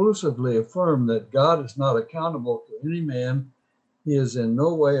conclusively affirm that God is not accountable to any man. He is in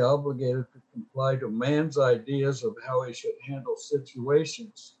no way obligated to comply to man's ideas of how he should handle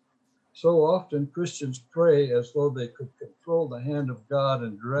situations. So often Christians pray as though they could control the hand of God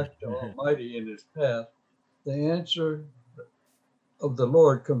and direct the Almighty in his path. The answer of the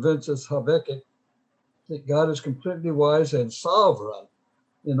Lord convinces Habakkuk that God is completely wise and sovereign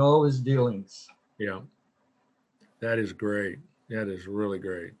in all his dealings. Yeah, that is great. That is really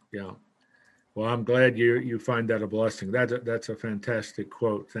great. Yeah. Well, I'm glad you find that a blessing. That's a fantastic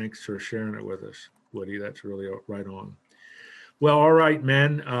quote. Thanks for sharing it with us, Woody. That's really right on. Well, all right,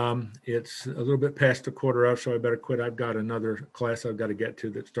 men. It's a little bit past the quarter of, so I better quit. I've got another class I've got to get to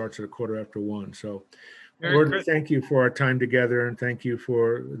that starts at 1:15. So Lord, thank you for our time together, and thank you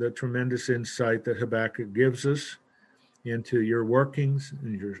for the tremendous insight that Habakkuk gives us into your workings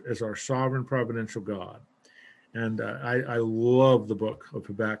and as our sovereign providential God. And I love the book of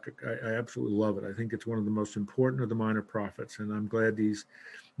Habakkuk. I absolutely love it. I think it's one of the most important of the minor prophets, and I'm glad these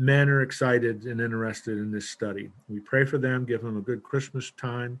men are excited and interested in this study. We pray for them, give them a good Christmas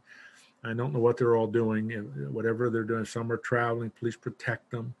time. I don't know what they're all doing, whatever they're doing. Some are traveling. Please protect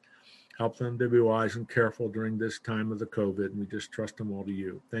them. Help them to be wise and careful during this time of the COVID, and we just trust them all to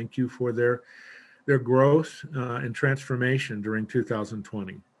you. Thank you for their growth and transformation during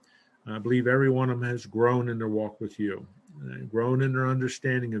 2020. I believe every one of them has grown in their walk with you, grown in their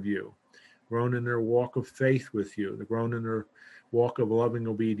understanding of you, grown in their walk of faith with you, grown in their walk of loving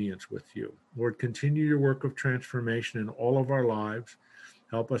obedience with you. Lord, continue your work of transformation in all of our lives.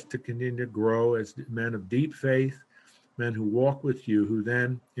 Help us to continue to grow as men of deep faith, men who walk with you, who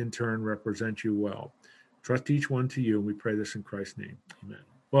then in turn represent you well. Trust each one to you, and we pray this in Christ's name. Amen.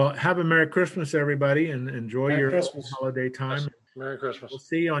 Well, have a Merry Christmas, everybody, and enjoy Merry your Christmas. holiday time. Merry Christmas. We'll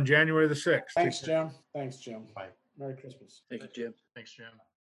see you on January the 6th. Thanks, Jim. Thanks, Jim. Bye. Merry Christmas. Thank you, Jim. Thanks, Jim.